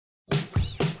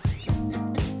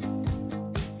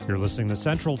You're listening to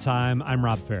Central Time. I'm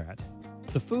Rob Farrett.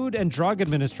 The Food and Drug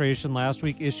Administration last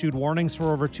week issued warnings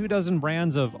for over 24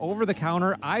 brands of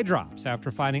over-the-counter eye drops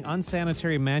after finding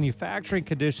unsanitary manufacturing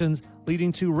conditions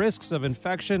leading to risks of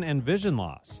infection and vision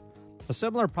loss. A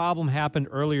similar problem happened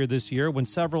earlier this year when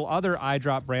several other eye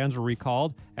drop brands were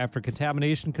recalled after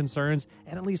contamination concerns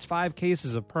and at least 5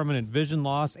 cases of permanent vision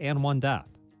loss and 1 death.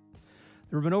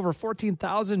 There have been over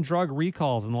 14,000 drug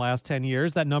recalls in the last 10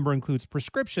 years. That number includes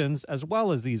prescriptions as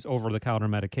well as these over-the-counter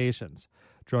medications.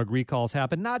 Drug recalls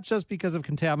happen not just because of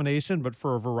contamination, but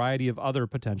for a variety of other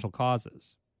potential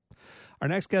causes. Our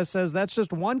next guest says that's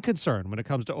just one concern when it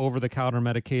comes to over-the-counter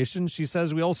medication. She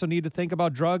says we also need to think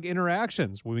about drug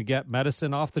interactions when we get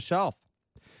medicine off the shelf.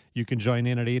 You can join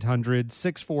in at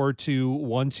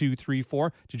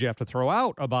 800-642-1234. Did you have to throw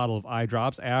out a bottle of eye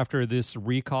drops after this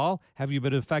recall? Have you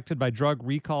been affected by drug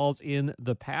recalls in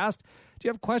the past? Do you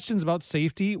have questions about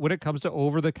safety when it comes to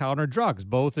over-the-counter drugs,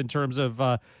 both in terms of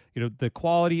the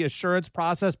quality assurance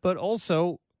process, but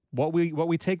also what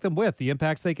we take them with, the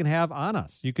impacts they can have on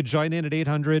us? You could join in at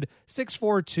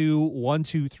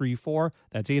 800-642-1234.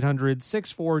 That's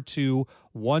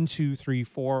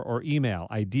 800-642-1234, or email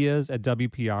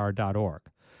ideas@wpr.org.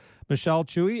 Michelle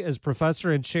Chewy is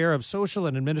professor and chair of social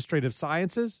and administrative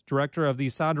sciences, director of the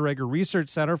Sonderegger Research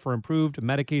Center for Improved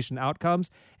Medication Outcomes,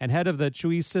 and head of the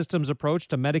Chewy Systems Approach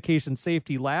to Medication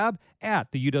Safety Lab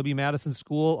at the UW-Madison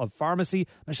School of Pharmacy.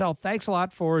 Michelle, thanks a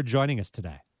lot for joining us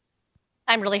today.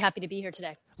 I'm really happy to be here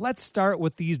today. Let's start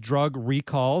with these drug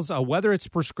recalls, whether it's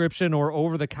prescription or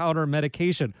over-the-counter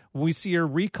medication. When we see a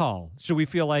recall, should we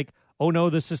feel like, oh no,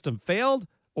 the system failed?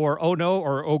 Or, oh no,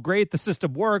 or, oh great, the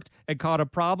system worked and caught a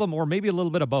problem, or maybe a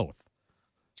little bit of both?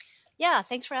 Yeah,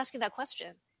 thanks for asking that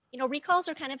question. Recalls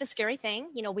are kind of a scary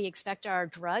thing. We expect our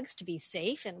drugs to be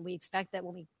safe, and we expect that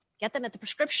when we get them at the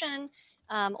prescription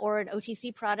or an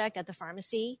OTC product at the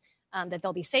pharmacy, that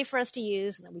they'll be safe for us to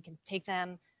use and that we can take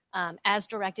them as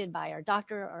directed by our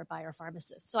doctor or by our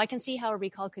pharmacist. So I can see how a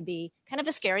recall could be kind of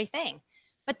a scary thing.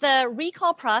 But the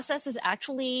recall process is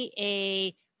actually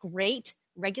a great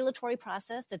regulatory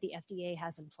process that the FDA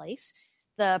has in place.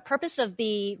 The purpose of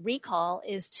the recall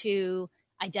is to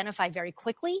identify very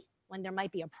quickly when there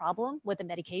might be a problem with a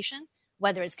medication,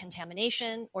 whether it's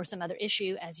contamination or some other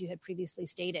issue, as you had previously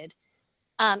stated.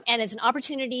 And it's an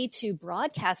opportunity to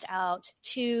broadcast out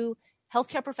to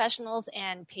healthcare professionals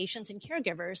and patients and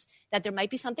caregivers that there might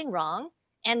be something wrong,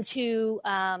 and to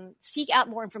seek out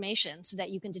more information so that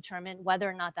you can determine whether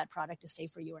or not that product is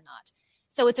safe for you or not.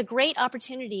 So it's a great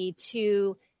opportunity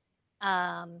to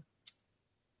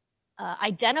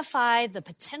identify the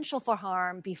potential for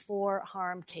harm before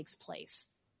harm takes place.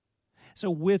 So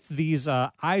with these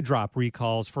eye drop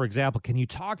recalls, for example, can you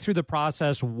talk through the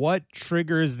process? What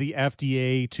triggers the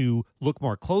FDA to look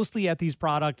more closely at these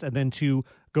products and then to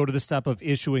go to the step of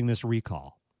issuing this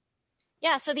recall?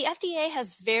 Yeah, so the FDA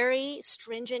has very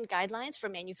stringent guidelines for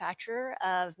manufacture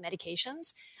of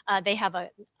medications. They have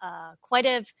quite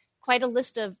a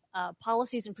list of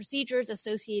policies and procedures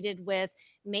associated with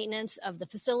maintenance of the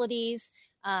facilities.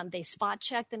 They spot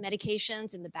check the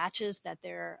medications in the batches that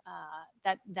they are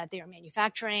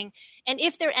manufacturing. And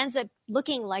if there ends up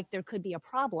looking like there could be a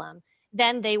problem,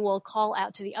 then they will call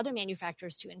out to the other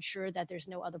manufacturers to ensure that there's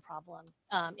no other problem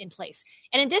in place.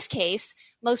 And in this case,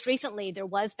 most recently, there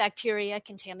was bacteria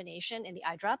contamination in the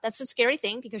eye drop. That's a scary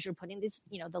thing because you're putting this,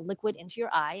 the liquid into your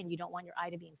eye, and you don't want your eye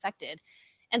to be infected.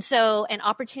 And so an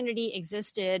opportunity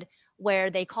existed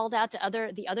where they called out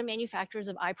to the other manufacturers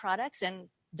of eye products, and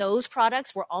those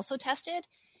products were also tested.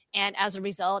 And as a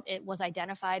result, it was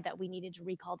identified that we needed to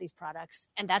recall these products.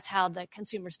 And that's how the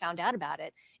consumers found out about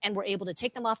it and were able to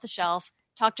take them off the shelf,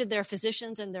 talk to their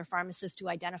physicians and their pharmacists to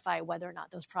identify whether or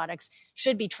not those products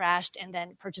should be trashed, and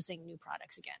then purchasing new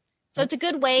products again. So it's a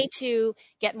good way to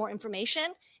get more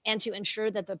information and to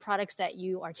ensure that the products that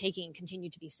you are taking continue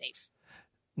to be safe.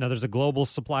 Now, there's a global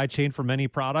supply chain for many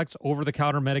products.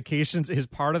 Over-the-counter medications is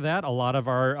part of that. A lot of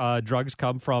our drugs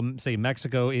come from, say,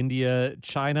 Mexico, India,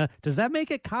 China. Does that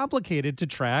make it complicated to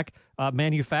track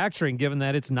manufacturing, given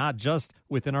that it's not just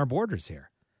within our borders here?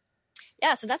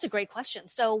 Yeah, so that's a great question.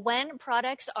 So when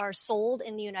products are sold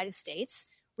in the United States,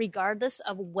 regardless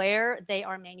of where they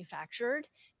are manufactured,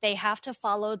 they have to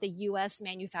follow the U.S.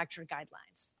 manufacturer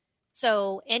guidelines.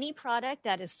 So any product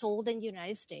that is sold in the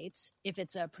United States, if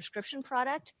it's a prescription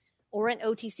product or an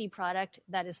OTC product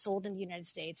that is sold in the United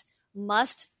States,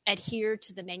 must adhere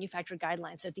to the manufacturer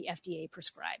guidelines that the FDA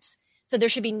prescribes. So there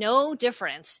should be no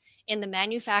difference in the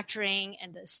manufacturing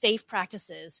and the safe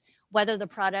practices, whether the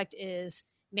product is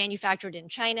manufactured in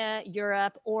China,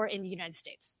 Europe, or in the United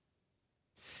States.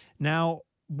 Now,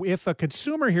 if a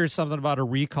consumer hears something about a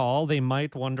recall, they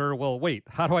might wonder, well, wait,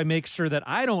 how do I make sure that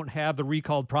I don't have the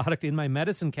recalled product in my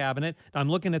medicine cabinet? I'm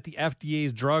looking at the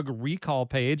FDA's drug recall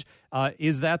page.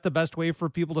 Is that the best way for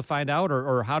people to find out,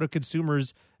 or how do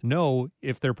consumers know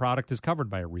if their product is covered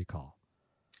by a recall?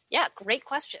 Yeah, great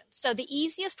question. So the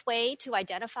easiest way to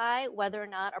identify whether or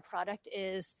not a product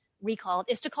is recalled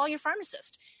is to call your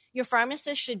pharmacist. Your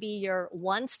pharmacist should be your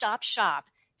one-stop shop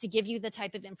to give you the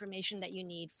type of information that you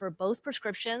need for both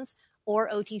prescriptions or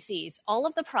OTCs. All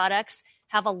of the products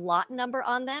have a lot number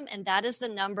on them, and that is the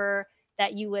number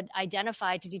that you would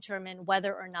identify to determine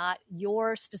whether or not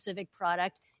your specific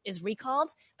product is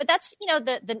recalled. But that's,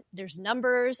 there's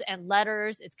numbers and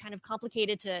letters. It's kind of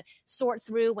complicated to sort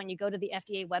through when you go to the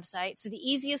FDA website. So the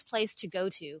easiest place to go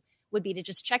to would be to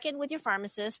just check in with your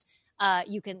pharmacist.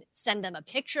 You can send them a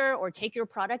picture or take your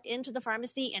product into the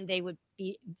pharmacy, and they would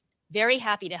be very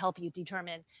happy to help you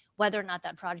determine whether or not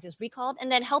that product is recalled, and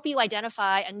then help you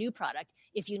identify a new product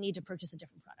if you need to purchase a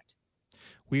different product.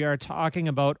 We are talking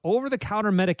about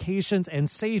over-the-counter medications and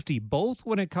safety, both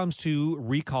when it comes to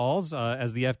recalls,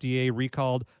 as the FDA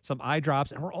recalled some eye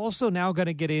drops. And we're also now going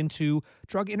to get into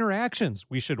drug interactions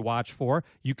we should watch for.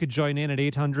 You could join in at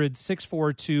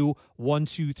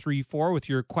 800-642-1234 with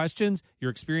your questions,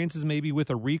 your experiences maybe with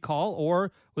a recall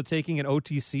or with taking an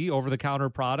OTC, over-the-counter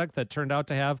product that turned out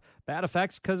to have bad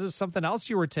effects because of something else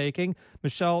you were taking.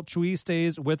 Michelle Chui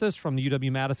stays with us from the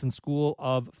UW-Madison School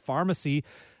of Pharmacy.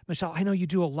 Michelle, I know you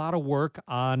do a lot of work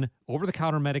on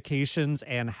over-the-counter medications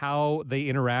and how they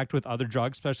interact with other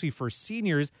drugs, especially for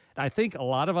seniors. I think a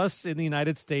lot of us in the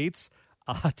United States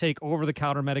take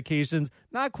over-the-counter medications,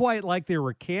 not quite like they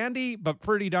were candy, but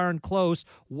pretty darn close.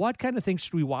 What kind of things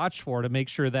should we watch for to make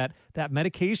sure that that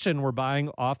medication we're buying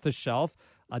off the shelf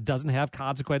doesn't have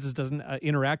consequences, doesn't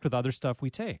interact with other stuff we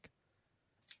take?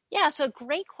 Yeah, so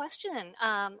great question,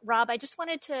 Rob. I just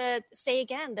wanted to say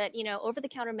again that,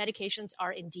 over-the-counter medications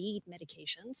are indeed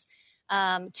medications.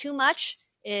 Too much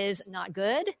is not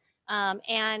good,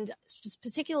 and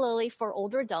particularly for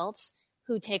older adults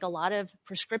who take a lot of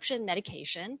prescription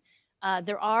medication,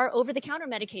 there are over-the-counter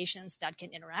medications that can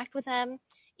interact with them.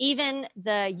 Even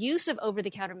the use of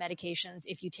over-the-counter medications,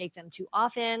 if you take them too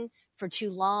often, for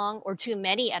too long, or too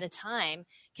many at a time,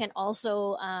 can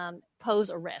also pose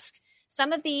a risk.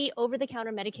 Some of the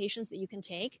over-the-counter medications that you can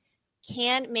take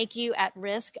can make you at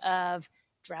risk of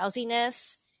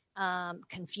drowsiness,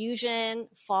 confusion,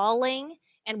 falling.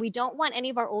 And we don't want any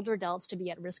of our older adults to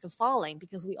be at risk of falling,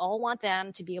 because we all want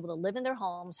them to be able to live in their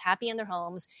homes, happy in their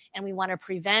homes, and we want to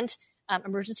prevent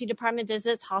emergency department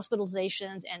visits,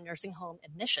 hospitalizations, and nursing home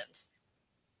admissions.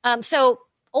 So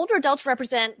older adults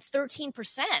represent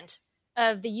 13%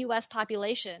 of the U.S.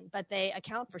 population, but they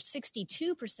account for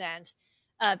 62%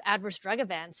 of adverse drug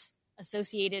events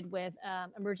associated with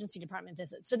emergency department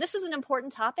visits. So this is an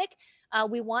important topic.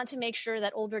 We want to make sure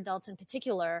that older adults in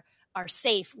particular are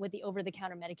safe with the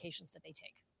over-the-counter medications that they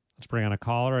take. Let's bring on a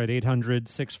caller at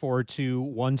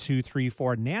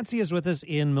 800-642-1234. Nancy is with us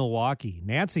in Milwaukee.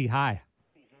 Nancy, hi.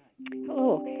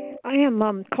 Oh, I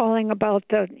am calling about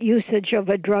the usage of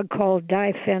a drug called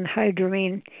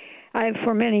diphenhydramine.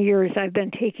 For many years, I've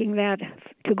been taking that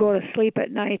to go to sleep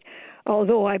at night,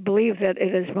 although I believe that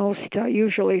it is most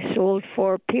usually sold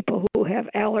for people who have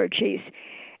allergies.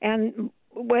 And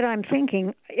what I'm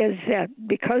thinking is that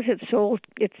because it's sold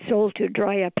to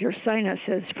dry up your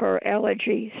sinuses for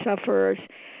allergy sufferers,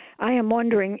 I am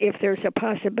wondering if there's a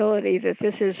possibility that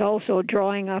this is also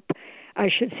drying up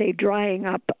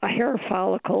hair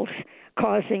follicles,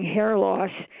 causing hair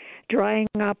loss, drying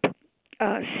up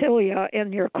cilia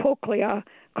in your cochlea,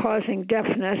 causing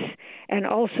deafness, and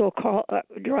also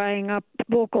drying up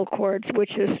vocal cords,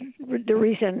 which is the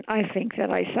reason I think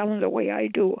that I sound the way I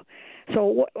do.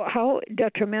 So how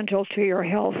detrimental to your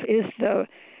health is the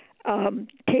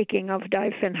taking of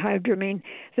diphenhydramine?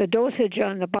 The dosage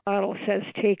on the bottle says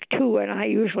take 2, and I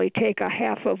usually take a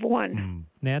half of 1.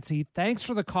 Nancy, thanks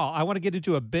for the call. I want to get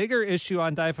into a bigger issue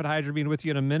on diphenhydramine with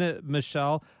you in a minute,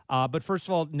 Michelle. But first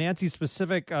of all, Nancy's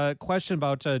specific question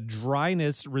about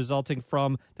dryness resulting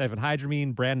from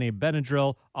diphenhydramine, brand name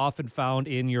Benadryl, often found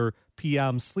in your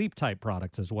PM sleep type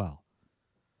products as well.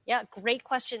 Yeah, great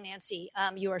question, Nancy.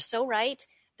 You are so right.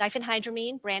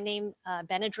 Diphenhydramine, brand name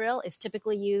Benadryl, is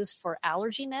typically used for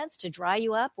allergy meds to dry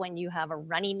you up when you have a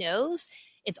runny nose.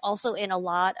 It's also in a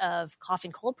lot of cough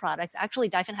and cold products. Actually,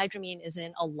 diphenhydramine is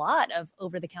in a lot of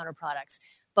over-the-counter products,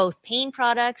 both pain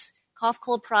products, cough,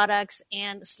 cold products,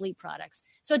 and sleep products.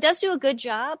 So it does do a good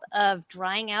job of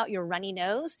drying out your runny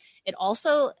nose. It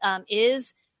also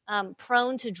is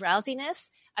prone to drowsiness.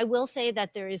 I will say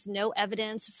that there is no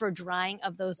evidence for drying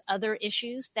of those other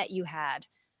issues that you had.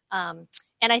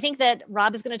 And I think that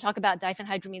Rob is going to talk about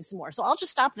diphenhydramine some more. So I'll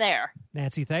just stop there.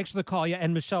 Nancy, thanks for the call. Yeah,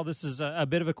 and Michelle, this is a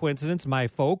bit of a coincidence. My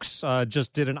folks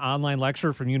just did an online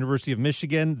lecture from University of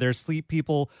Michigan. Their sleep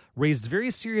people raised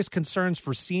very serious concerns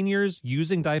for seniors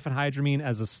using diphenhydramine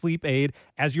as a sleep aid,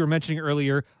 as you were mentioning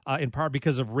earlier, in part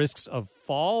because of risks of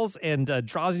falls and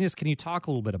drowsiness. Can you talk a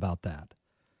little bit about that?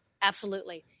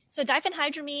 Absolutely. So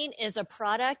diphenhydramine is a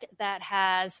product that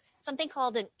has something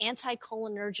called an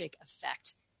anticholinergic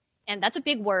effect. And that's a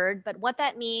big word, but what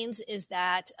that means is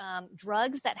that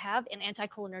drugs that have an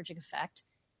anticholinergic effect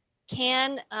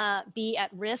can be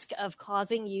at risk of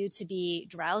causing you to be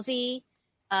drowsy.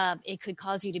 It could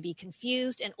cause you to be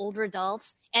confused in older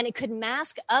adults, and it could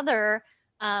mask other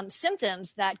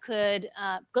symptoms that could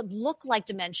look like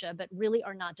dementia, but really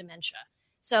are not dementia.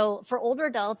 So for older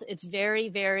adults, it's very,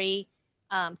 very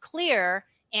clear.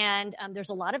 And there's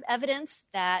a lot of evidence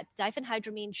that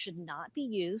diphenhydramine should not be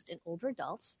used in older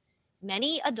adults.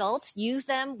 Many adults use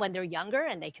them when they're younger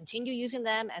and they continue using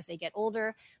them as they get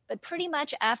older. But pretty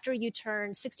much after you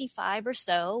turn 65 or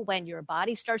so, when your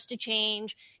body starts to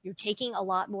change, you're taking a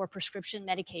lot more prescription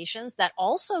medications that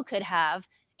also could have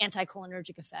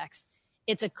anticholinergic effects.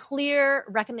 It's a clear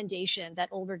recommendation that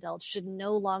older adults should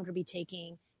no longer be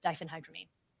taking diphenhydramine.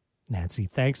 Nancy,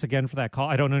 thanks again for that call.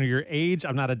 I don't know your age.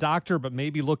 I'm not a doctor, but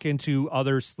maybe look into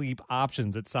other sleep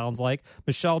options, it sounds like.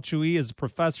 Michelle Chui is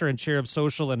professor and chair of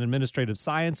social and administrative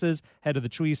sciences, head of the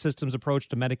Chui Systems Approach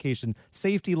to Medication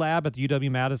Safety Lab at the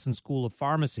UW-Madison School of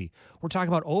Pharmacy. We're talking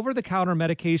about over-the-counter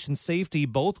medication safety,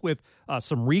 both with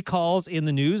some recalls in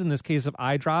the news, in this case of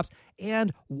eye drops,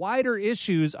 and wider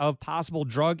issues of possible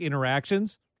drug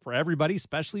interactions for everybody,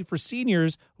 especially for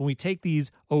seniors, when we take these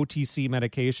OTC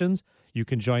medications. You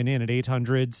can join in at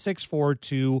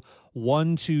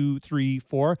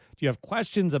 800-642-1234. Do you have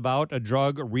questions about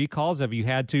drug recalls? Have you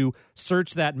had to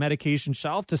search that medication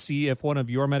shelf to see if one of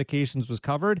your medications was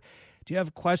covered? Do you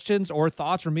have questions or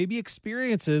thoughts or maybe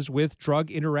experiences with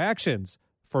drug interactions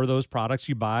for those products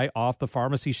you buy off the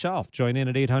pharmacy shelf? Join in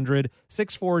at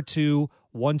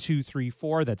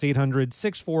 800-642-1234. That's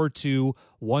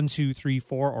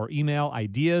 800-642-1234, or email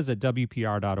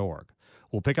ideas@wpr.org.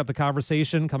 We'll pick up the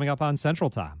conversation coming up on Central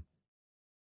Time.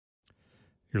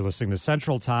 You're listening to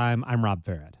Central Time. I'm Rob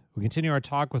Farrett. We continue our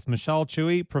talk with Michelle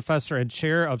Chui, professor and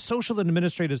chair of social and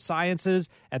administrative sciences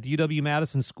at the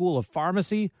UW-Madison School of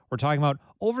Pharmacy. We're talking about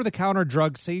over-the-counter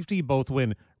drug safety, both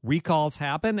when recalls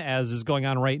happen, as is going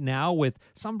on right now with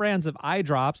some brands of eye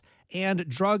drops, and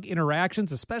drug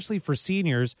interactions, especially for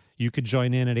seniors. You could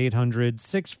join in at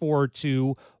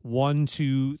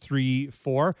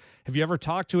 800-642-1234. Have you ever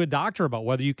talked to a doctor about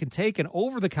whether you can take an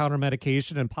over-the-counter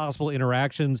medication and possible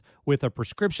interactions with a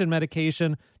prescription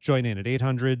medication? Join in at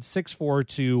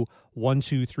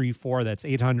 800-642-1234. That's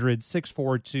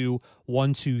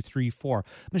 800-642-1234.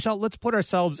 Michelle, let's put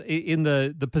ourselves in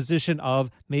the position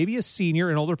of maybe a senior,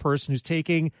 an older person who's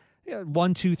taking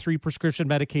 1, 2, 3 prescription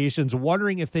medications,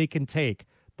 wondering if they can take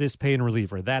this pain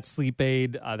reliever, that sleep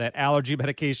aid, that allergy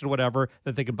medication, whatever,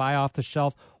 that they can buy off the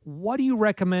shelf. What do you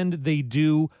recommend they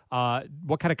do?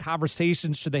 What kind of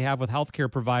conversations should they have with healthcare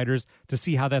providers to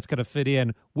see how that's going to fit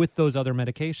in with those other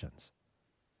medications?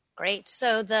 Great.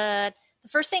 So the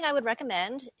first thing I would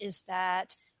recommend is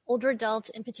that older adults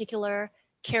in particular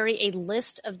carry a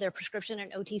list of their prescription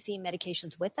and OTC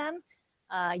medications with them.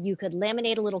 You could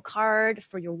laminate a little card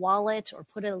for your wallet or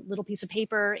put a little piece of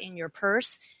paper in your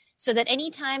purse so that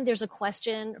anytime there's a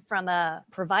question from a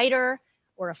provider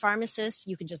or a pharmacist,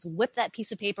 you can just whip that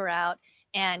piece of paper out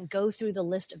and go through the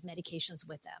list of medications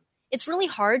with them. It's really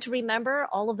hard to remember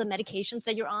all of the medications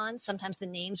that you're on. Sometimes the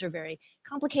names are very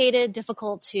complicated,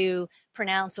 difficult to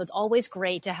pronounce, so it's always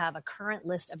great to have a current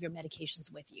list of your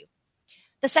medications with you.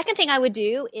 The second thing I would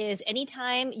do is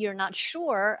anytime you're not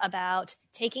sure about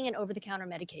taking an over-the-counter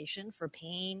medication for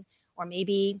pain, or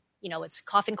maybe, it's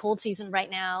cough and cold season right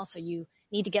now, so you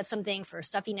need to get something for a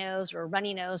stuffy nose or a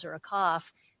runny nose or a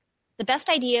cough, the best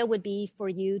idea would be for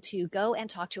you to go and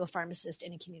talk to a pharmacist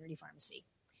in a community pharmacy.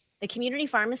 The community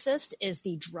pharmacist is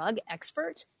the drug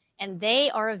expert, and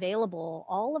they are available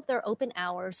all of their open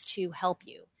hours to help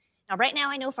you. Now, right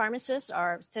now, I know pharmacists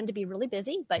tend to be really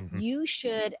busy, but you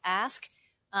should ask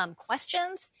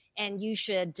questions, and you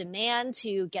should demand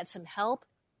to get some help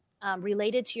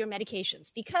related to your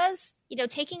medications, because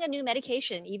taking a new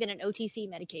medication, even an OTC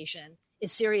medication,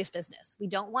 is serious business. We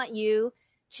don't want you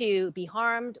to be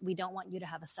harmed. We don't want you to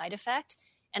have a side effect.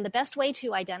 And the best way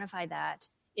to identify that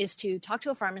is to talk to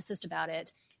a pharmacist about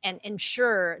it and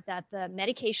ensure that the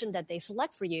medication that they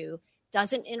select for you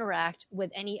doesn't interact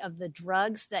with any of the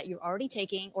drugs that you're already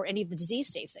taking or any of the disease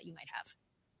states that you might have.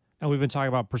 Now, we've been talking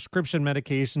about prescription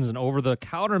medications and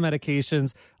over-the-counter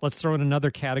medications. Let's throw in another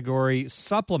category,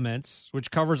 supplements, which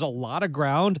covers a lot of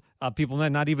ground. People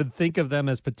might not even think of them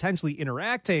as potentially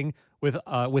interacting with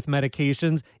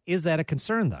medications. Is that a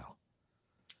concern, though?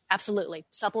 Absolutely.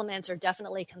 Supplements are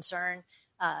definitely a concern.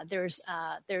 There's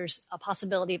a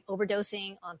possibility of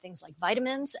overdosing on things like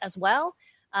vitamins as well.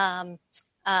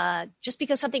 Just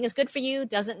because something is good for you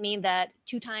doesn't mean that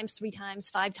 2 times, 3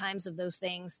 times, 5 times of those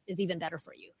things is even better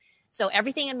for you. So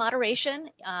everything in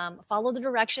moderation, follow the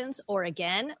directions, or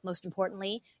again, most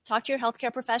importantly, talk to your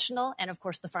healthcare professional. And of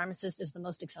course, the pharmacist is the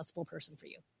most accessible person for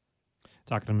you.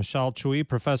 Talking to Michelle Chui,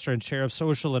 professor and chair of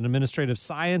social and administrative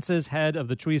sciences, head of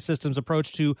the Chui Systems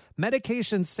Approach to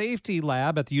Medication Safety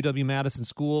Lab at the UW-Madison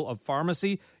School of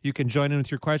Pharmacy. You can join in with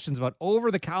your questions about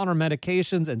over-the-counter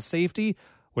medications and safety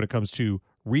when it comes to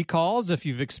recalls, if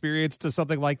you've experienced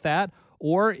something like that,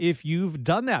 or if you've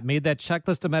done that, made that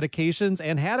checklist of medications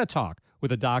and had a talk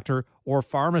with a doctor or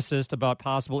pharmacist about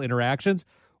possible interactions,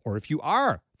 or if you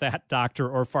are that doctor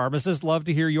or pharmacist, love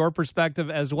to hear your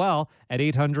perspective as well at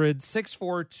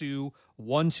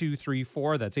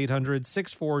 800-642-1234. That's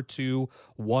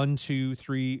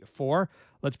 800-642-1234.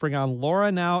 Let's bring on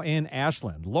Laura now in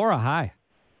Ashland. Laura, hi.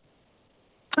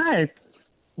 Hi.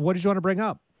 What did you want to bring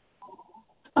up?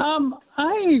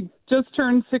 I just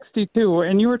turned 62,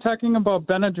 and you were talking about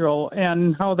Benadryl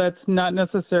and how that's not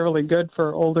necessarily good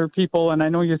for older people, and I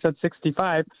know you said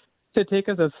 65, to take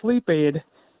as a sleep aid.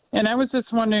 And I was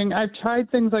just wondering, I've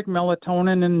tried things like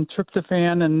melatonin and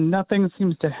tryptophan, and nothing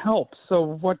seems to help. So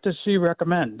what does she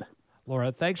recommend?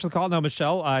 Laura, thanks for the call. Now,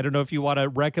 Michelle, I don't know if you want to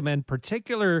recommend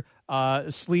particular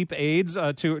sleep aids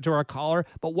to our caller,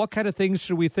 but what kind of things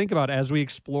should we think about as we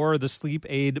explore the sleep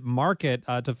aid market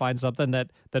to find something that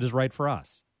is right for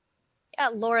us? Yeah,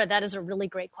 Laura, that is a really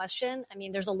great question. I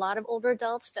mean, there's a lot of older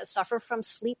adults that suffer from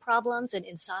sleep problems and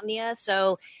insomnia.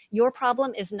 So your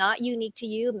problem is not unique to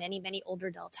you. Many, many older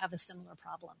adults have a similar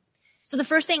problem. So the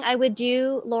first thing I would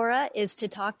do, Laura, is to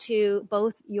talk to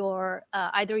both your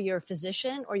either your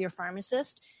physician or your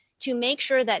pharmacist to make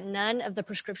sure that none of the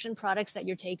prescription products that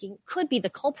you're taking could be the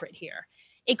culprit here.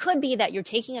 It could be that you're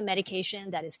taking a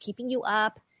medication that is keeping you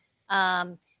up,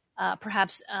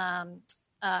 perhaps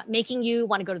making you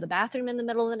want to go to the bathroom in the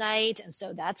middle of the night. And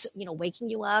so that's, waking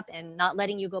you up and not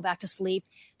letting you go back to sleep.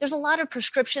 There's a lot of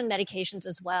prescription medications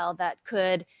as well that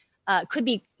could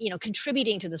be,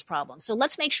 contributing to this problem. So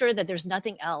let's make sure that there's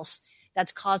nothing else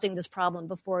that's causing this problem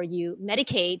before you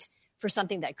medicate for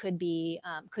something that could be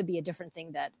a different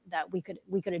thing that we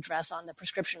could address on the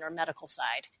prescription or medical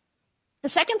side. The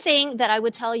second thing that I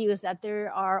would tell you is that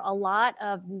there are a lot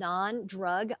of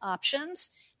non-drug options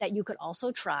that you could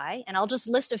also try, and I'll just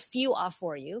list a few off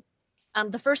for you.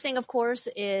 The first thing, of course,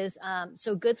 is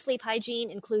so good sleep hygiene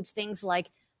includes things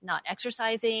like not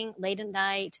exercising late at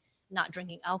night, not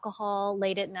drinking alcohol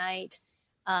late at night,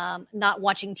 not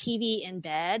watching TV in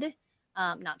bed,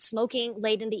 not smoking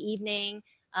late in the evening,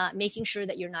 making sure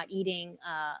that you're not eating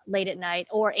late at night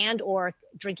or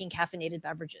drinking caffeinated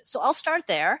beverages. So I'll start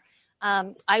there.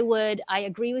 I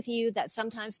agree with you that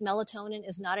sometimes melatonin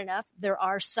is not enough. There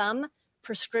are some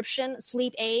prescription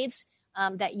sleep aids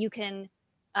that you can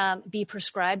be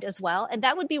prescribed as well. And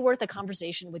that would be worth a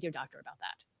conversation with your doctor about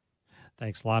that.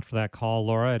 Thanks a lot for that call,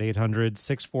 Laura, at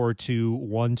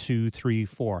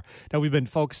 800-642-1234. Now, we've been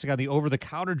focusing on the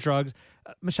over-the-counter drugs.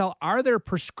 Michelle, are there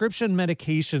prescription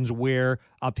medications where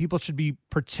people should be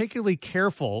particularly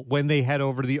careful when they head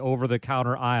over to the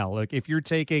over-the-counter aisle? Like if you're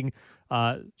taking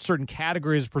certain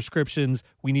categories of prescriptions,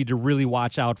 we need to really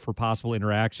watch out for possible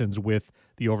interactions with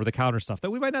the over-the-counter stuff that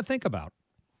we might not think about.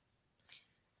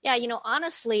 Yeah,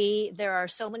 honestly, there are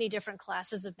so many different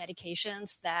classes of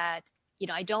medications that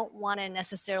I don't want to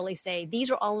necessarily say these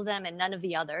are all of them and none of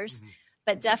the others,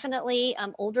 but definitely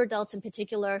older adults in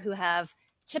particular who have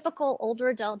typical older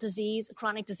adult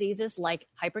chronic diseases like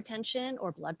hypertension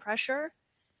or blood pressure,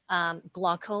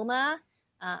 glaucoma,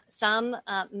 some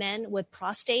men with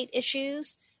prostate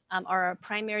issues are a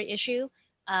primary issue.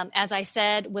 As I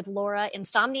said with Laura,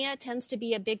 insomnia tends to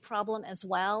be a big problem as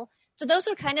well. So those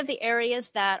are kind of the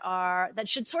areas that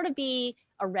should sort of be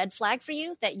a red flag for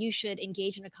you, that you should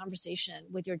engage in a conversation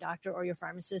with your doctor or your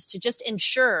pharmacist to just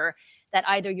ensure that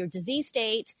either your disease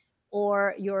state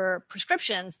or your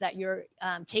prescriptions that you're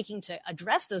taking to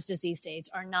address those disease states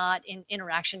are not in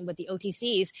interaction with the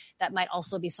OTCs that might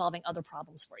also be solving other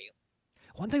problems for you.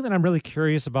 One thing that I'm really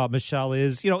curious about, Michelle,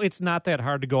 is, it's not that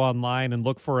hard to go online and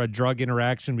look for a drug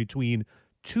interaction between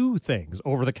two things,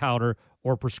 over-the-counter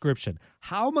or prescription.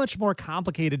 How much more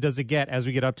complicated does it get as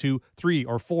we get up to 3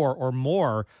 or 4 or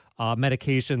more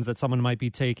medications that someone might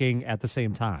be taking at the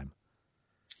same time?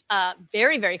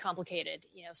 very, very complicated.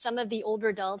 Some of the older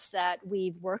adults that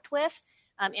we've worked with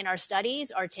in our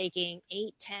studies are taking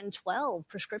 8, 10, 12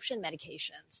 prescription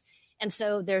medications. And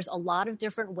so there's a lot of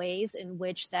different ways in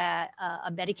which that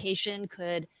a medication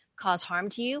could cause harm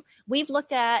to you. We've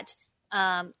looked at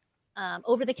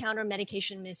over-the-counter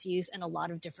medication misuse in a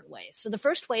lot of different ways. So the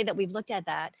first way that we've looked at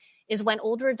that is when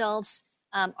older adults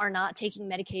are not taking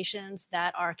medications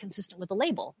that are consistent with the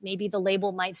label. Maybe the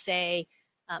label might say,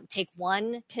 take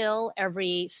one pill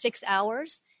every 6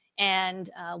 hours. And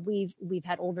we've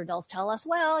had older adults tell us,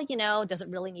 well, does it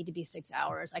really need to be 6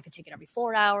 hours? I could take it every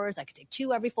 4 hours. I could take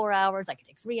 2 every 4 hours. I could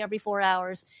take 3 every 4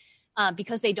 hours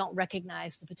because they don't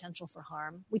recognize the potential for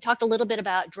harm. We talked a little bit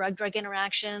about drug-drug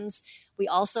interactions. We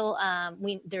also,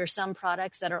 there are some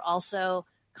products that are also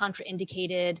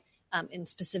contraindicated in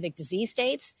specific disease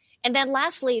states. And then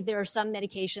lastly, there are some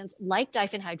medications like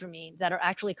diphenhydramine that are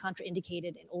actually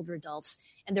contraindicated in older adults.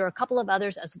 And there are a couple of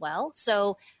others as well.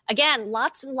 So again,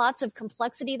 lots and lots of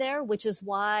complexity there, which is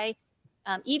why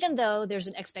even though there's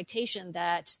an expectation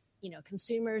that,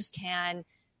 consumers can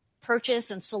purchase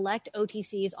and select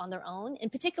OTCs on their own,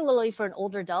 and particularly for an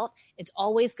older adult, it's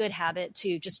always good habit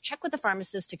to just check with the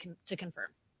pharmacist to confirm.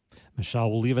 Michelle,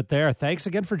 we'll leave it there. Thanks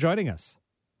again for joining us.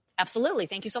 Absolutely.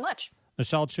 Thank you so much.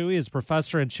 Michelle Chewy is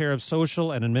professor and chair of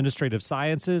social and administrative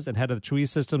sciences and head of the Chewy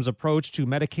Systems Approach to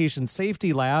Medication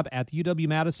Safety Lab at the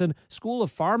UW-Madison School of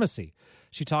Pharmacy.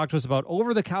 She talked to us about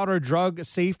over-the-counter drug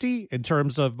safety in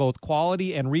terms of both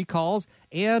quality and recalls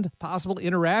and possible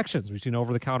interactions between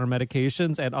over-the-counter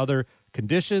medications and other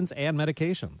conditions and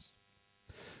medications.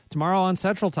 Tomorrow on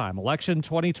Central Time, election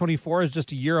 2024 is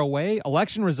just a year away.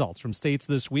 Election results from states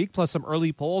this week, plus some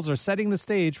early polls, are setting the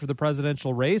stage for the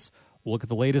presidential race. We'll look at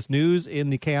the latest news in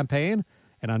the campaign.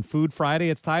 And on Food Friday,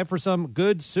 it's time for some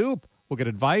good soup. We'll get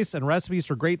advice and recipes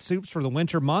for great soups for the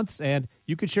winter months, and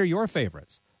you can share your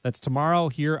favorites. That's tomorrow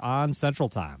here on Central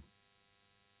Time.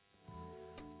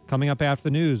 Coming up after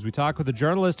the news, we talk with a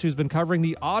journalist who's been covering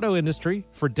the auto industry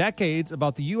for decades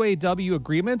about the UAW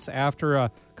agreements after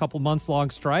a couple months-long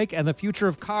strike and the future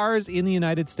of cars in the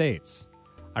United States.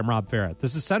 I'm Rob Ferrett.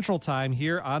 This is Central Time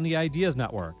here on the Ideas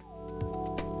Network.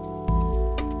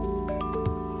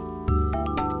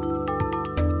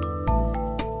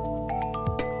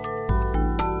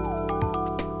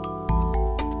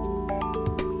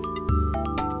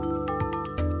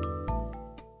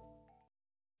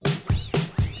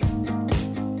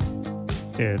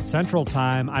 It's Central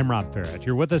Time. I'm Rob Ferrett.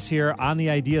 You're with us here on the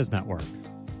Ideas Network.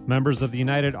 Members of the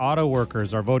United Auto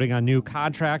Workers are voting on new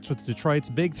contracts with Detroit's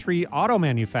big three auto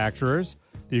manufacturers.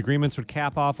 The agreements would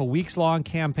cap off a weeks-long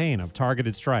campaign of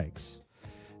targeted strikes.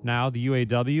 Now, the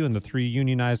UAW and the three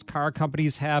unionized car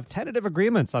companies have tentative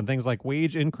agreements on things like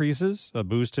wage increases, a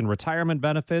boost in retirement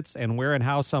benefits, and where and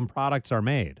how some products are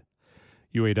made.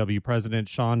 UAW President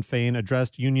Shawn Fain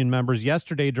addressed union members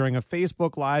yesterday during a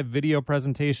Facebook Live video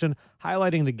presentation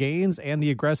highlighting the gains and the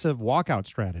aggressive walkout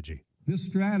strategy. This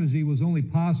strategy was only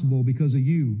possible because of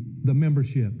you, the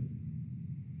membership.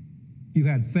 You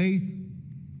had faith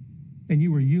and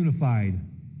you were unified.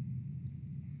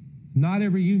 Not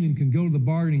every union can go to the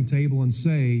bargaining table and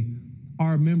say,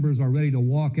 our members are ready to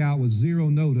walk out with zero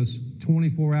notice,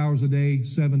 24 hours a day,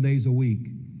 7 days a week.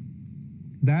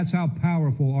 That's how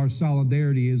powerful our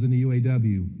solidarity is in the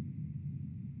UAW.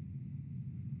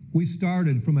 We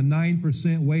started from a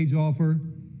 9% wage offer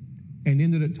and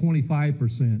ended at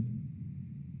 25%.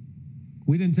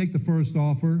 We didn't take the first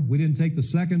offer. We didn't take the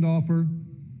second offer.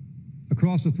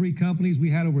 Across the three companies, we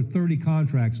had over 30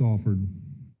 contracts offered.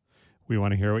 We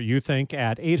want to hear what you think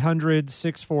at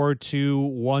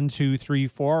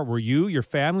 800-642-1234. Were you, your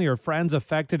family, or friends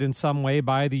affected in some way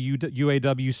by the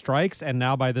UAW strikes and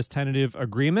now by this tentative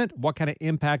agreement? What kind of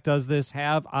impact does this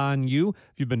have on you?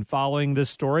 If you've been following this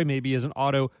story, maybe as an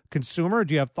auto consumer,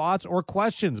 do you have thoughts or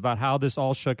questions about how this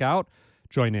all shook out?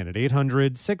 Join in at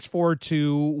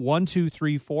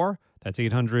 800-642-1234. That's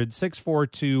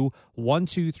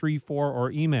 800-642-1234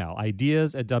 or email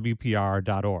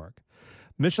ideas@wpr.org.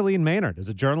 Micheline Maynard is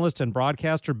a journalist and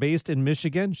broadcaster based in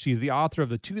Michigan. She's the author of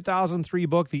the 2003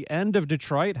 book, The End of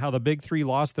Detroit, How the Big Three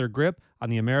Lost Their Grip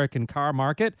on the American Car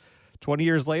Market. 20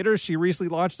 years later, she recently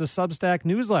launched a Substack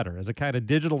newsletter as a kind of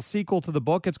digital sequel to the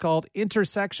book. It's called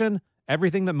Intersection,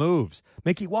 Everything That Moves.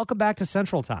 Mickey, welcome back to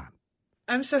Central Time.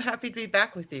 I'm so happy to be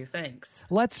back with you. Thanks.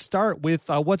 Let's start with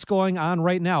what's going on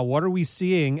right now. What are we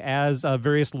seeing as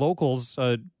various locals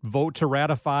vote to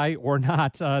ratify or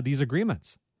not these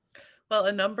agreements? Well,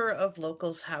 a number of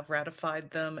locals have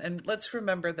ratified them. And let's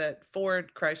remember that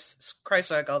Ford,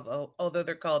 Chrysler, although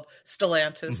they're called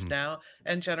Stellantis now,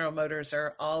 and General Motors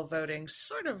are all voting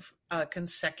sort of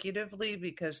consecutively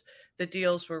because the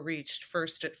deals were reached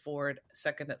first at Ford,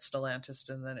 second at Stellantis,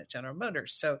 and then at General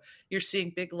Motors. So you're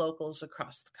seeing big locals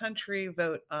across the country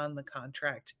vote on the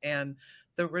contract, and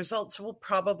the results will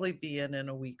probably be in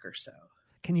a week or so.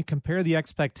 Can you compare the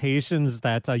expectations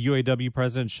that UAW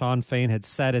President Shawn Fain had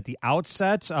set at the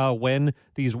outset when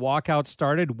these walkouts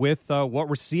started with what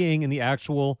we're seeing in the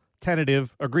actual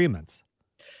tentative agreements?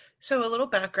 So a little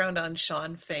background on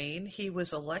Shawn Fain. He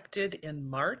was elected in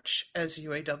March as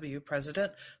UAW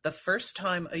president, the first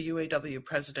time a UAW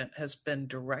president has been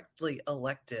directly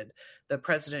elected. The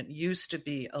president used to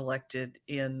be elected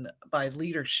by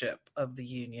leadership of the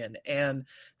union, and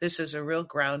this is a real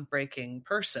groundbreaking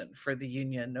person for the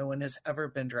union. No one has ever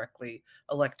been directly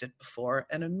elected before,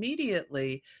 and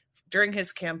immediately during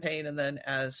his campaign and then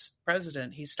as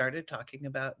president, he started talking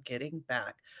about getting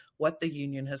back what the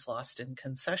union has lost in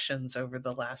concessions over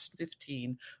the last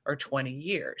 15 or 20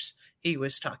 years. He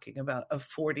was talking about a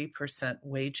 40%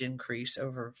 wage increase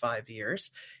over 5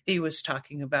 years. He was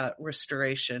talking about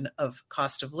restoration of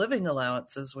cost of living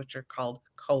allowances, which are called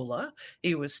COLA.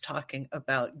 He was talking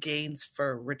about gains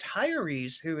for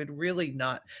retirees who had really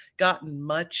not gotten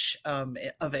much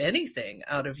of anything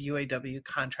out of UAW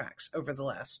contracts over the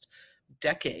last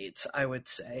decades, I would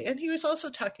say. And he was also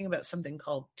talking about something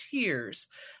called tiers.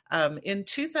 In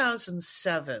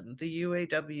 2007, the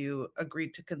UAW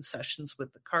agreed to concessions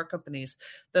with the car companies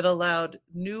that allowed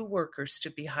new workers to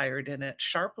be hired in at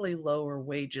sharply lower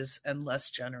wages and less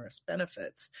generous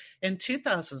benefits. In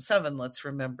 2007, let's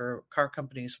remember, car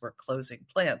companies were closing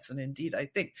plants. And indeed, I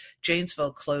think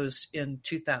Janesville closed in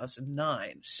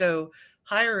 2009. So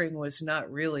hiring was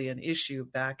not really an issue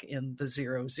back in the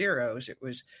 00s. It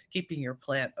was keeping your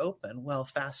plant open. Well,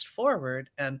 fast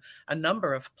forward, and a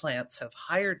number of plants have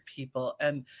hired people,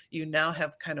 and you now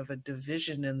have kind of a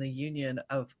division in the union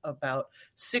of about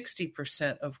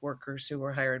 60% of workers who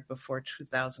were hired before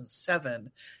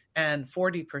 2007 and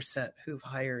 40% who've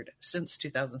hired since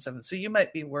 2007. So you might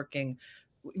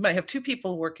have two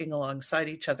people working alongside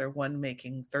each other, one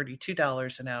making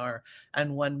 $32 an hour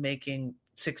and one making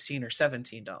 $16 or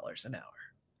 $17 an hour.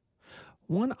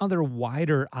 One other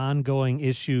wider ongoing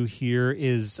issue here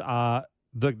is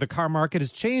the car market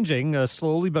is changing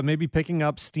slowly, but maybe picking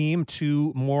up steam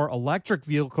to more electric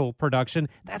vehicle production.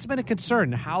 That's been a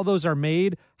concern, how those are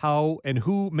made, how and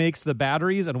who makes the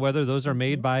batteries, and whether those are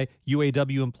made by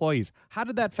UAW employees. How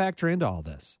did that factor into all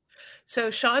this? So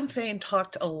Shawn Fain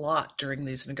talked a lot during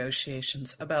these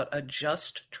negotiations about a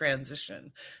just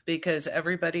transition, because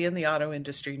everybody in the auto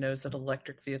industry knows that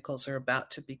electric vehicles are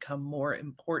about to become more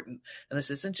important. And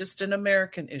this isn't just an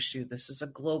American issue. This is a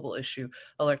global issue.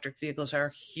 Electric vehicles are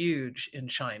huge in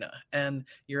China, and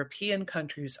European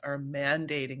countries are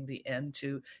mandating the end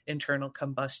to internal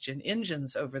combustion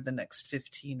engines over the next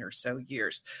 15 or so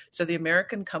years. So the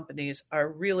American companies are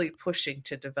really pushing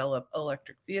to develop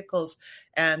electric vehicles,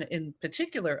 and in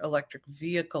particular electric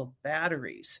vehicle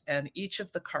batteries. And each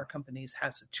of the car companies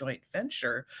has a joint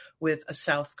venture with a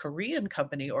South Korean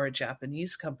company or a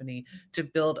Japanese company to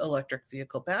build electric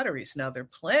vehicle batteries. Now they're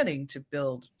planning to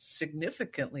build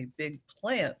significantly big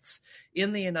plants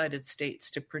in the United States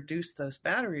to produce those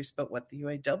batteries. But what the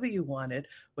UAW wanted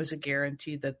was a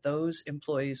guarantee that those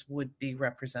employees would be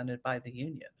represented by the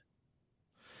union.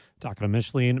 Talking to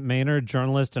Micheline Maynard,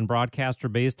 journalist and broadcaster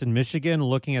based in Michigan,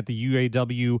 looking at the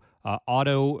UAW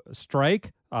auto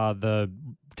strike. The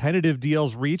tentative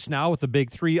deals reached now with the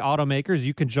big three automakers.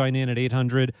 You can join in at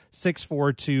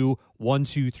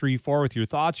 800-642-1234 with your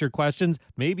thoughts, your questions,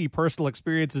 maybe personal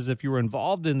experiences if you were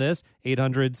involved in this.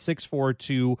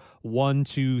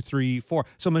 800-642-1234.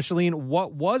 So, Micheline,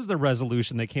 what was the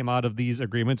resolution that came out of these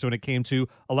agreements when it came to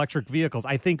electric vehicles?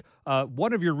 I think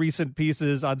one of your recent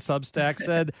pieces on Substack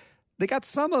said they got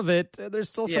some of it. There's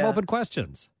still some open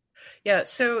questions. Yeah,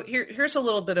 so here's a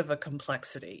little bit of a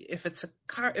complexity. If it's a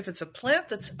plant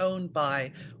that's owned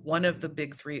by one of the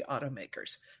big three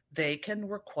automakers, they can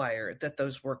require that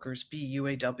those workers be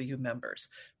UAW members.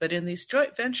 But in these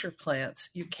joint venture plants,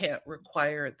 you can't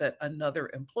require that another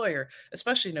employer,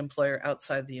 especially an employer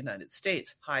outside the United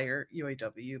States, hire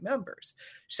UAW members.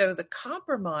 So the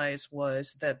compromise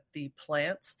was that the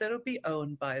plants that will be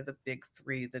owned by the big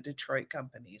three, the Detroit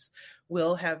companies,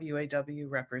 will have UAW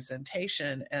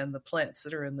representation, and the plants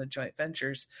that are in the joint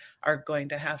ventures are going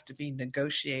to have to be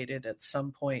negotiated at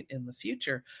some point in the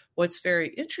future. What's very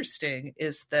interesting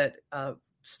is that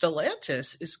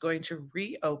Stellantis is going to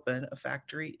reopen a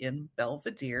factory in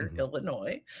Belvidere,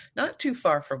 Illinois, not too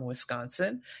far from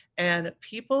Wisconsin. And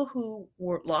people who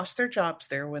lost their jobs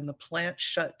there when the plant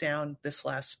shut down this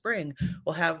last spring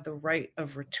will have the right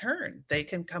of return. They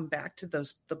can come back to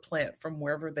the plant from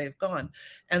wherever they've gone.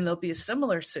 And there'll be a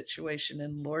similar situation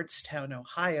in Lordstown,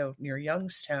 Ohio, near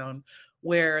Youngstown,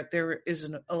 where there is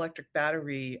an electric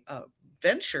battery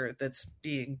venture that's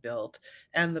being built,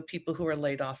 and the people who are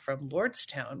laid off from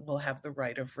Lordstown will have the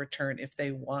right of return if they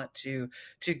want to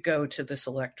go to this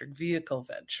electric vehicle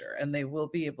venture, and they will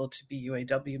be able to be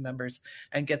UAW members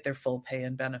and get their full pay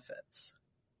and benefits.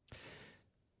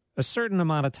 A certain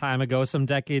amount of time ago, some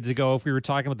decades ago, if we were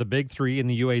talking about the big three in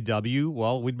the UAW,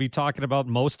 well, we'd be talking about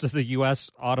most of the U.S.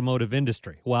 automotive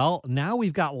industry. Well, now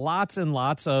we've got lots and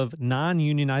lots of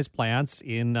non-unionized plants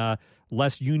in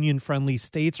less union-friendly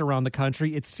states around the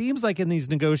country. It seems like in these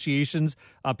negotiations,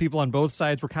 people on both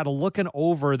sides were kind of looking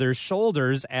over their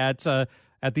shoulders at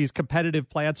these competitive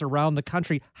plants around the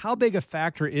country. How big a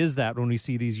factor is that when we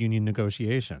see these union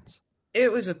negotiations?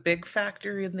 It was a big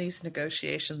factor in these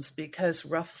negotiations because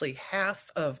roughly half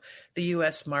of the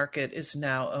U.S. market is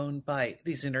now owned by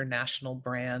these international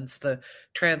brands, the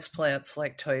transplants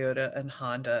like Toyota and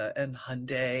Honda and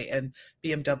Hyundai and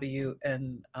BMW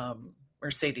and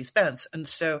Mercedes-Benz. And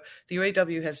so the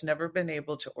UAW has never been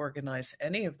able to organize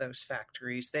any of those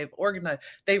factories. They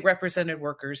represented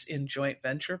workers in joint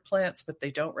venture plants, but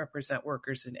they don't represent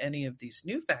workers in any of these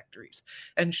new factories.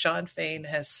 And Shawn Fain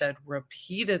has said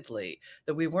repeatedly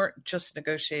that we weren't just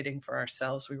negotiating for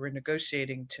ourselves, we were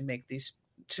negotiating to make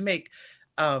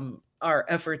our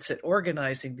efforts at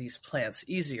organizing these plants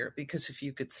easier, because if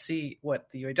you could see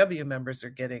what the UAW members are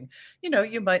getting,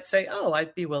 you might say, oh,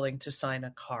 I'd be willing to sign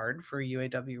a card for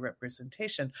UAW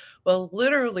representation. Well,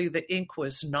 literally the ink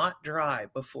was not dry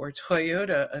before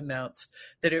Toyota announced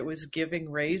that it was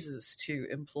giving raises to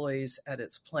employees at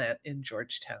its plant in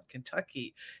Georgetown,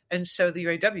 Kentucky. And so the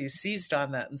UAW seized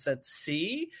on that and said,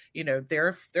 see,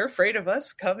 they're afraid of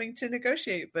us coming to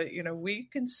negotiate, but we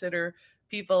consider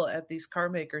people at these car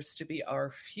makers to be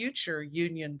our future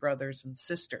union brothers and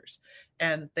sisters.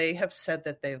 And they have said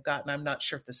that they've gotten, I'm not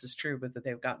sure if this is true, but that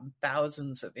they've gotten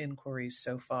thousands of inquiries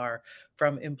so far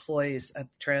from employees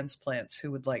at the transplants who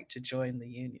would like to join the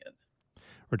union.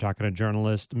 We're talking to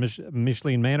journalist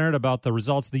Micheline Maynard about the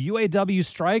results of the UAW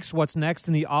strikes, what's next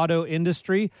in the auto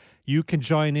industry. You can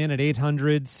join in at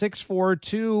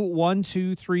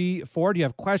 800-642-1234. Do you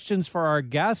have questions for our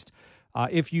guest?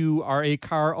 If you are a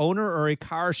car owner or a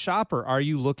car shopper, are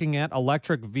you looking at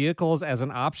electric vehicles as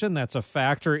an option? That's a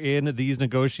factor in these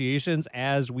negotiations,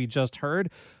 as we just heard.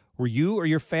 Were you or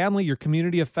your family, your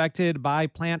community affected by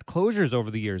plant closures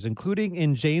over the years, including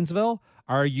in Janesville?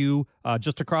 Are you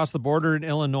just across the border in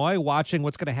Illinois watching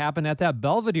what's going to happen at that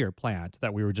Belvidere plant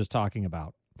that we were just talking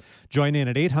about? Join in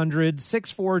at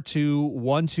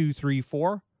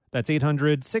 800-642-1234. That's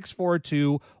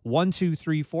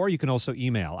 800-642-1234. You can also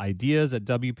email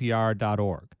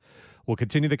ideas@wpr.org. We'll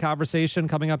continue the conversation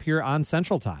coming up here on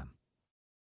Central Time.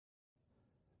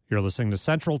 You're listening to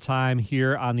Central Time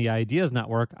here on the Ideas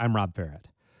Network. I'm Rob Barrett.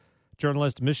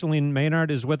 Journalist Micheline Maynard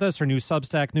is with us. Her new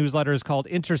Substack newsletter is called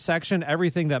Intersection,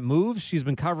 Everything That Moves. She's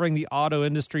been covering the auto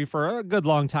industry for a good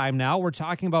long time now. We're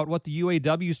talking about what the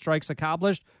UAW strikes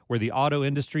accomplished, where the auto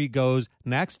industry goes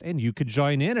next, and you could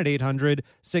join in at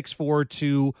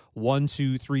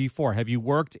 800-642-1234. Have you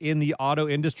worked in the auto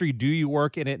industry? Do you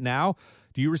work in it now?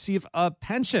 Do you receive a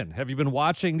pension? Have you been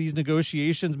watching these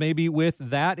negotiations maybe with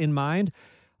that in mind?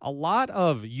 A lot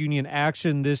of union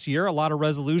action this year, a lot of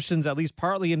resolutions, at least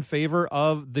partly in favor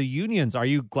of the unions. Are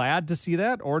you glad to see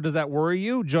that, or does that worry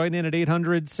you? Join in at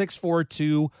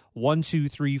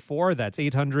 800-642-1234. That's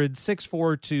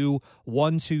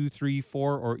 800-642-1234,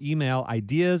 or email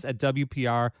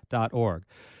ideas@wpr.org.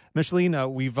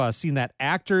 Micheline, we've seen that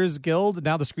Actors Guild,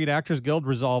 now the Screen Actors Guild,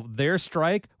 resolve their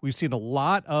strike. We've seen a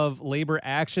lot of labor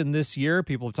action this year.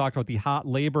 People have talked about the hot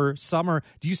labor summer.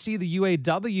 Do you see the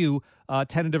UAW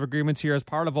tentative agreements here as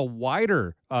part of a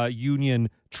wider union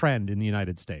trend in the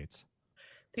United States?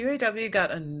 The UAW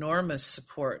got enormous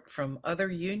support from other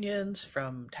unions,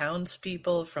 from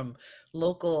townspeople, from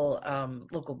local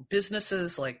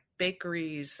businesses like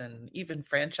bakeries and even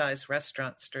franchise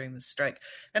restaurants during the strike.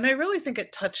 And I really think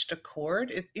it touched a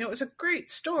chord. It was a great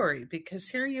story, because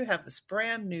here you have this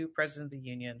brand new president of the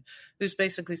union who's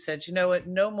basically said, you know what,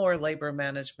 no more labor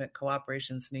management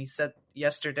cooperations. And he said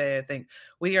yesterday, I think,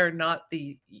 we are not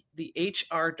the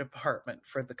HR department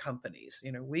for the companies.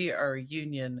 We are a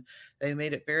union. They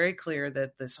made it very clear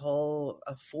that this whole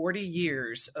 40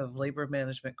 years of labor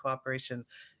management cooperation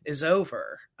is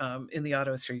over in the auto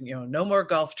industry. No more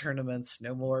golf tournaments,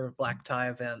 no more black tie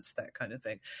events, that kind of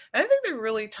thing. And I think they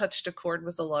really touched a chord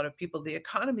with a lot of people. The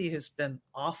economy has been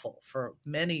awful for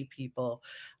many people,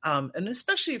 and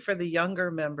especially for the younger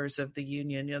members of the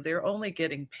union. They're only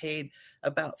getting paid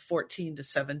about $14 to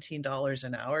 $17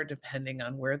 an hour, depending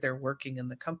on where they're working in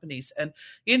the companies. And,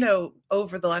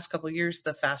 over the last couple of years,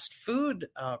 the fast food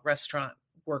restaurant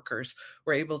workers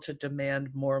were able to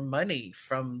demand more money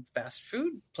from fast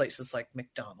food places like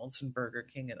McDonald's and Burger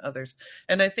King and others.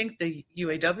 And I think the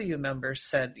UAW members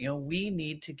said, we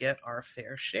need to get our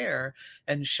fair share.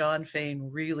 And Shawn Fain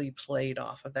really played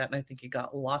off of that. And I think he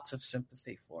got lots of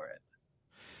sympathy for it.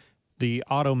 The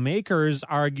automakers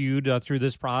argued through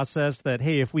this process that,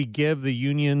 hey, if we give the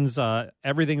unions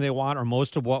everything they want or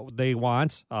most of what they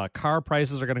want, car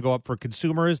prices are going to go up for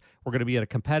consumers. We're going to be at a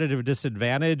competitive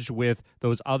disadvantage with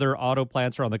those other auto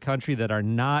plants around the country that are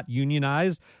not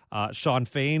unionized. Shawn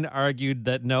Fain argued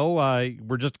that, no,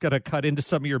 we're just going to cut into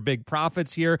some of your big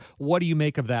profits here. What do you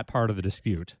make of that part of the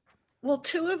dispute? Well,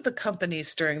 two of the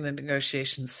companies during the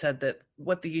negotiations said that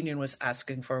what the union was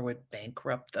asking for would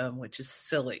bankrupt them, which is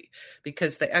silly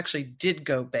because they actually did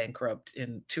go bankrupt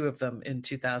in two of them in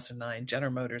 2009,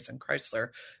 General Motors and Chrysler.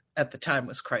 At the time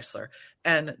was Chrysler,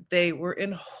 and they were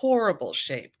in horrible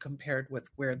shape compared with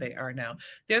where they are now.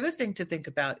 The other thing to think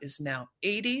about is now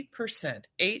 80%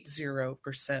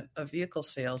 of vehicle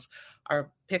sales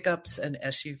are pickups and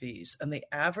SUVs, and the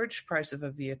average price of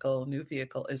a new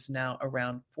vehicle is now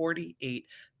around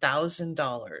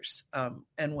 $48,000.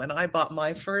 And when I bought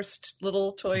my first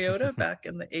little Toyota back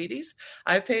in the 80s,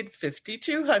 I paid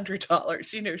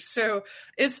 $5,200, so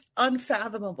it's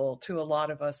unfathomable to a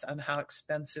lot of us on how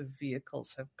expensive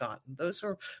vehicles have gotten. Those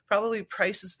were probably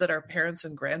prices that our parents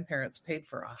and grandparents paid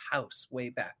for a house way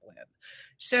back when.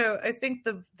 So I think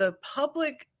the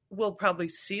public will probably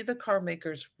see the car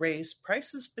makers raise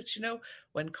prices, but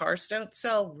when cars don't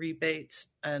sell, rebates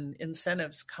and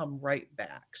incentives come right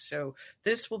back. So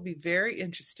this will be very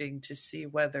interesting to see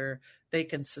whether they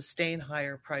can sustain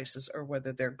higher prices or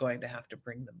whether they're going to have to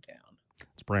bring them down.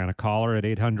 It's Brianna Caller at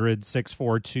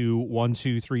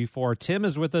 800-642-1234. Tim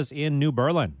is with us in New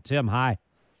Berlin. Tim, hi.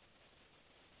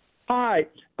 Hi.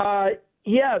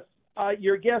 Yes,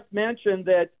 your guest mentioned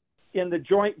that in the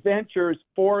joint ventures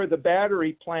for the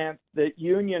battery plants that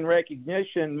union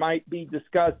recognition might be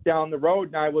discussed down the road.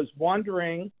 And I was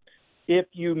wondering if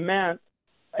you meant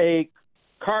a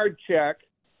card check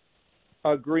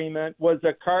agreement. Was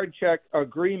a card check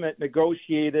agreement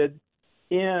negotiated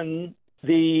in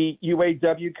the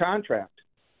UAW contract?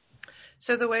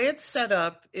 So the way it's set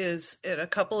up is in a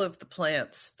couple of the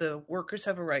plants, the workers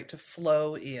have a right to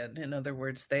flow in. In other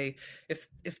words, if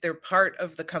they're part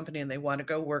of the company and they want to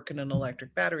go work in an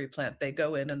electric battery plant, they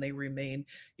go in and they remain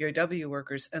UAW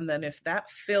workers. And then if that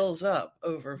fills up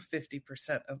over 50%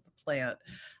 of the plant,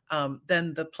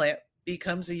 then the plant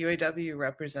becomes a UAW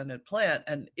represented plant.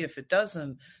 And if it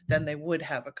doesn't, then they would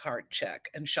have a card check.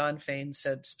 And Shawn Fain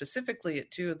said specifically at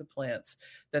two of the plants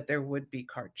that there would be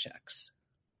card checks.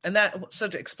 And so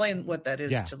to explain what that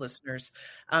is to listeners,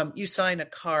 you sign a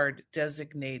card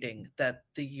designating that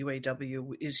the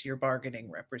UAW is your bargaining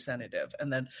representative,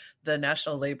 and then the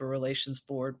National Labor Relations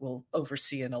Board will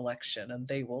oversee an election, and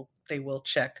they will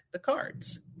check the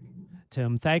cards.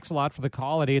 Tim, thanks a lot for the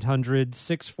call at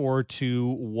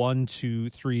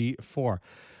 800-642-1234.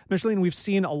 Micheline, we've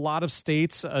seen a lot of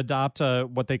states adopt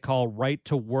what they call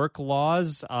right-to-work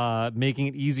laws, making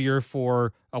it easier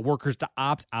for workers to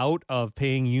opt out of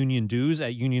paying union dues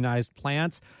at unionized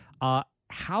plants.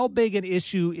 How big an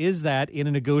issue is that in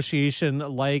a negotiation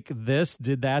like this?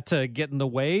 Did that get in the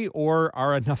way, or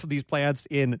are enough of these plants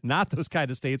in not those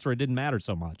kind of states where it didn't matter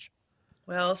so much?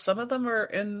 Well, some of them are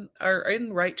in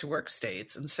right-to-work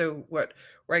states, and so what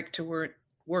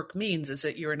right-to-work means is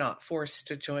that you're not forced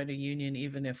to join a union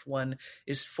even if one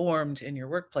is formed in your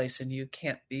workplace, and you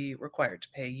can't be required to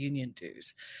pay union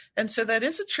dues. And so that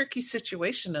is a tricky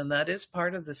situation, and that is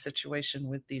part of the situation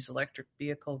with these electric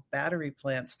vehicle battery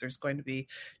plants. There's going to be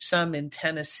some in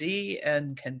Tennessee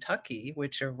and Kentucky,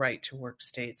 which are right-to-work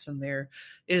states, and there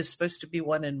is supposed to be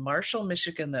one in Marshall,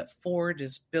 Michigan that Ford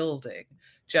is building.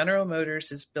 General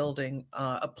Motors is building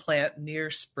a plant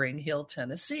near Spring Hill,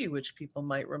 Tennessee, which people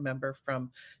might remember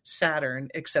from Saturn,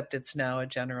 except it's now a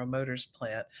General Motors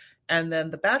plant. And then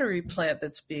the battery plant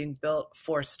that's being built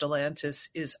for Stellantis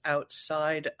is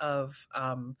outside of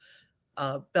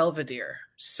Belvedere.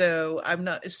 So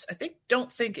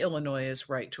don't think Illinois is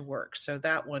right to work. So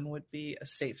that one would be a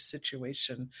safe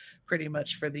situation pretty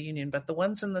much for the union. But the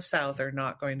ones in the South are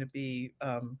not going to be,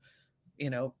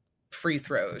 free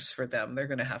throws for them. They're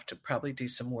going to have to probably do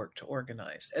some work to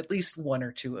organize at least one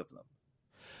or two of them.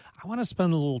 I want to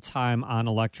spend a little time on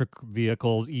electric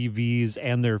vehicles, EVs,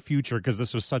 and their future, because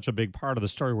this was such a big part of the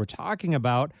story we're talking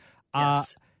about.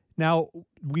 Yes. Now,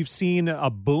 we've seen a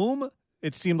boom.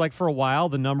 It seemed like for a while,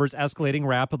 the numbers escalating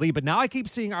rapidly. But now I keep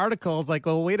seeing articles like,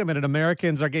 oh, wait a minute,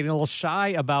 Americans are getting a little shy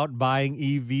about buying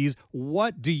EVs.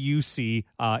 What do you see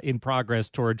in progress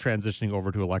toward transitioning over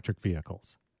to electric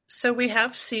vehicles? So we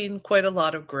have seen quite a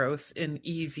lot of growth in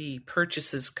EV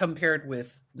purchases compared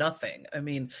with nothing. I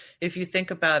mean, if you think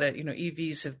about it,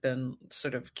 EVs have been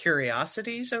sort of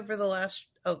curiosities over the last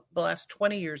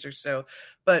 20 years or so.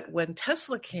 But when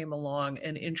Tesla came along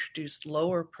and introduced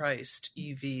lower priced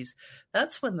EVs,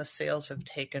 that's when the sales have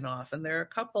taken off. And there are a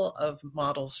couple of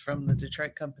models from the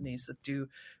Detroit companies that do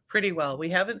pretty well. We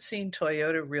haven't seen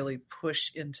Toyota really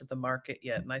push into the market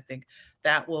yet. And I think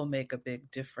that will make a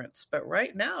big difference. But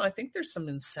right now, I think there's some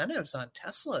incentives on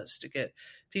Teslas to get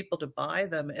people to buy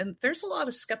them. And there's a lot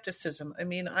of skepticism. I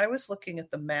mean, I was looking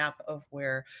at the map of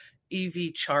where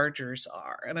EV chargers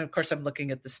are. And of course, I'm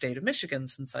looking at the state of Michigan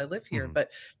since I live here. But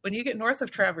when you get north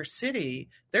of Traverse City,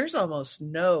 there's almost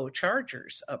no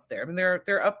chargers up there. I mean,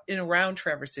 they're up in around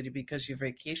Traverse City because you're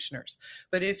vacationers.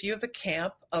 But if you have a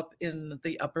camp up in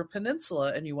the Upper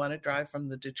Peninsula and you want to drive from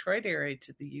the Detroit area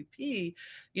to the UP,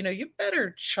 you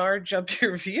better charge up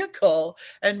your vehicle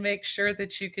and make sure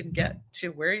that you can get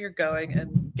to where you're going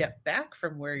and get back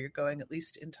from where you're going, at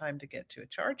least in time to get to a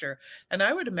charger. And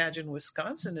I would imagine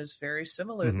Wisconsin is very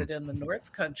similar, that in the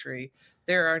North Country,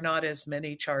 there are not as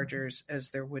many chargers as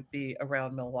there would be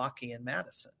around Milwaukee and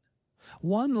Madison.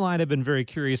 One line I've been very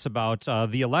curious about,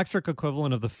 the electric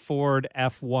equivalent of the Ford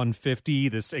F-150,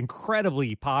 this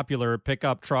incredibly popular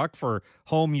pickup truck for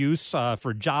home use,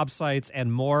 for job sites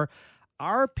and more.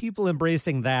 Are people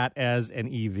embracing that as an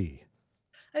EV?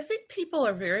 I think people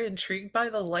are very intrigued by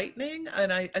the Lightning,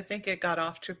 and I think it got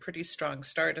off to a pretty strong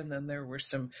start, and then there were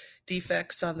some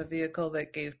defects on the vehicle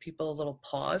that gave people a little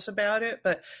pause about it.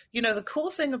 But, the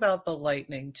cool thing about the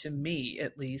Lightning, to me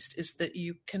at least, is that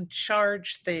you can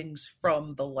charge things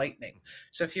from the Lightning.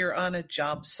 So if you're on a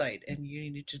job site and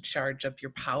you need to charge up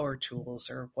your power tools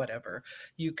or whatever,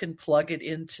 you can plug it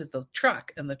into the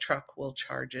truck and the truck will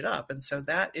charge it up. And so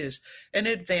that is an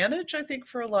advantage, I think,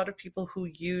 for a lot of people who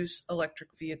use electric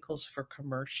vehicles for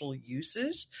commercial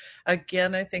uses.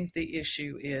 Again, I think the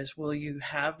issue is, will you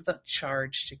have the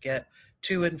charge to get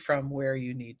to and from where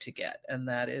you need to get? And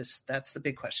that's the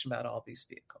big question about all these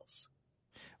vehicles.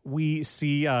 We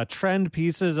see trend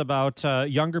pieces about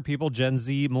younger people, Gen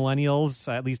Z,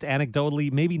 millennials, at least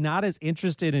anecdotally, maybe not as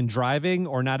interested in driving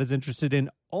or not as interested in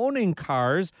owning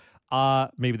cars.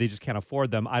 Maybe they just can't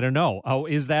afford them. I don't know. Oh,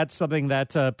 is that something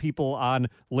that people on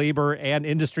labor and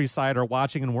industry side are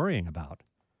watching and worrying about?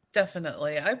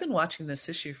 Definitely. I've been watching this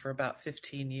issue for about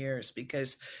 15 years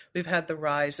because we've had the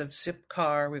rise of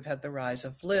Zipcar, we've had the rise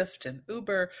of Lyft and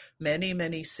Uber. Many,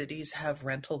 many cities have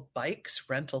rental bikes,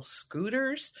 rental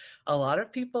scooters. A lot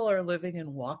of people are living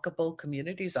in walkable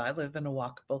communities. I live in a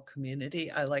walkable community.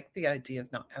 I like the idea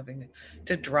of not having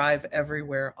to drive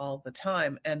everywhere all the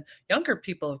time. And younger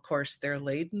people, of course, they're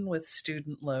laden with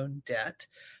student loan debt.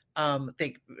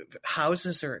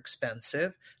 Houses are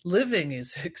expensive, living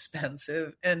is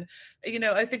expensive. And,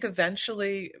 I think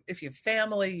eventually if you have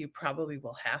family, you probably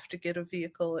will have to get a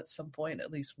vehicle at some point, at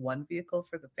least one vehicle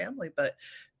for the family. But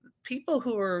people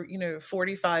who are,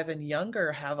 45 and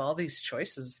younger have all these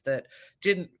choices that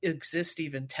didn't exist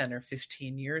even 10 or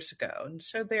 15 years ago. And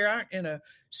so they aren't in a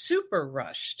super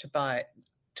rush to buy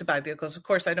vehicles. Of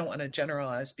course, I don't want to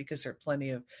generalize because there are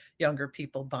plenty of younger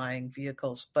people buying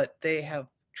vehicles, but they have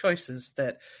choices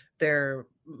that their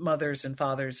mothers and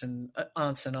fathers and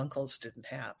aunts and uncles didn't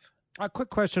have. A quick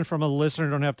question from a listener.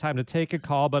 Don't have time to take a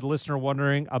call, but a listener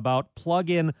wondering about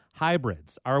plug-in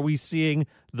hybrids. Are we seeing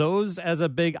those as a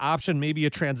big option, maybe a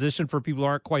transition for people who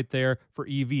aren't quite there for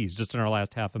EVs, just in our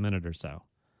last half a minute or so?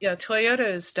 Yeah, Toyota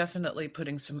is definitely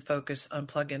putting some focus on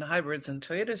plug-in hybrids, and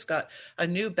Toyota's got a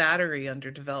new battery under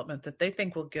development that they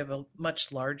think will give a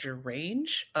much larger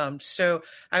range. So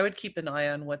I would keep an eye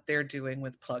on what they're doing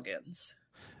with plug-ins.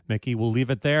 Mickey, we'll leave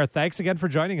it there. Thanks again for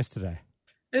joining us today.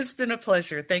 It's been a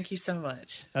pleasure. Thank you so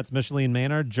much. That's Micheline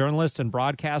Maynard, journalist and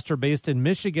broadcaster based in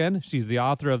Michigan. She's the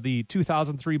author of the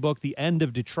 2003 book, The End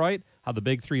of Detroit, How the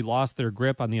Big Three Lost Their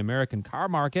Grip on the American Car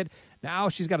Market. Now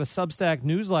she's got a Substack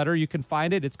newsletter. You can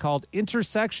find it. It's called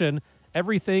Intersection,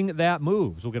 everything that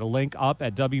moves. We'll get a link up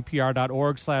at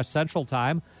WPR.org/Central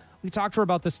Time. We talked to her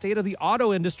about the state of the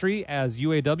auto industry as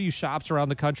UAW shops around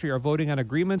the country are voting on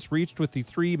agreements reached with the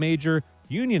three major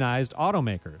unionized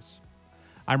automakers.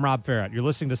 I'm Rob Farrett. You're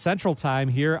listening to Central Time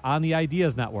here on the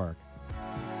Ideas Network.